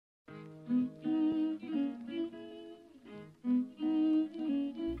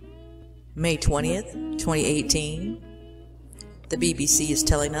May 20th, 2018, the BBC is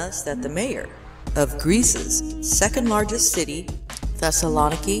telling us that the mayor of Greece's second largest city,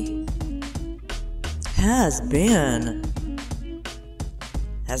 Thessaloniki, has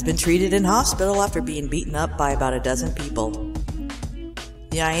been treated in hospital after being beaten up by about a dozen people.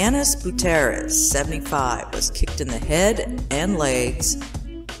 Yanis Bouteris, 75, was kicked in the head and legs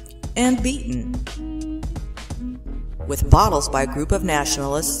and beaten with bottles by a group of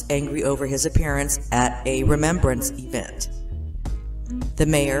nationalists angry over his appearance at a remembrance event. The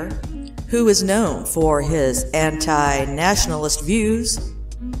mayor, who is known for his anti-nationalist views,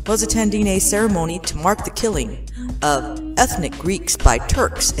 was attending a ceremony to mark the killing of ethnic Greeks by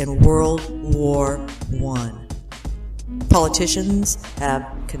Turks in World War I. Politicians have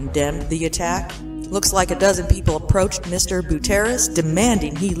condemned the attack. Looks like a dozen people approached Mr. Bouteris,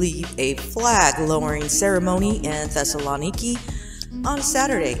 demanding he lead a flag-lowering ceremony in Thessaloniki on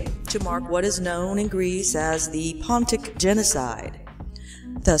Saturday to mark what is known in Greece as the Pontic Genocide.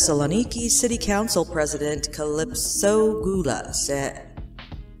 Thessaloniki City Council President Calypso Goula said.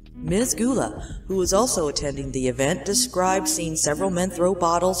 Ms. Goula, who was also attending the event, described seeing several men throw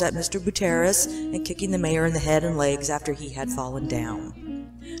bottles at Mr. Bouteris and kicking the mayor in the head and legs after he had fallen down.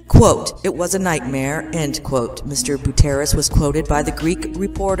 Quote, "It was a nightmare," end quote. Mr. Bouteris was quoted by the Greek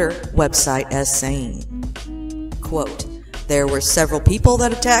Reporter website as saying, quote, "There were several people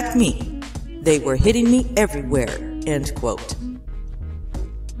that attacked me. They were hitting me everywhere," end quote.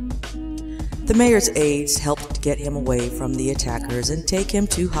 The mayor's aides helped get him away from the attackers and take him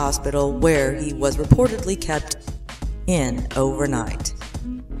to hospital, where he was reportedly kept in overnight.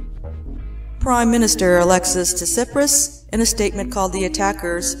 Prime Minister Alexis Tsipras, in a statement, called the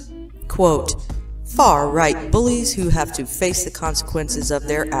attackers, quote, "far-right bullies who have to face the consequences of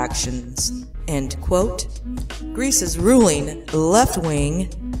their actions," end quote. Greece's ruling left-wing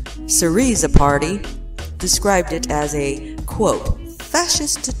Syriza party described it as a, quote,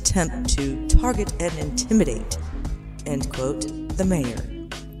 "fascist attempt to target and intimidate," end quote, the mayor.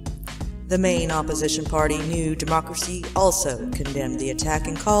 The main opposition party, New Democracy, also condemned the attack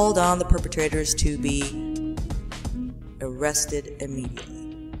and called on the perpetrators to be arrested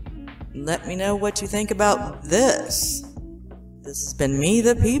immediately. Let me know what you think about this. This has been Me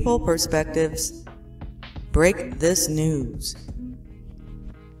the People Perspectives. Break this news.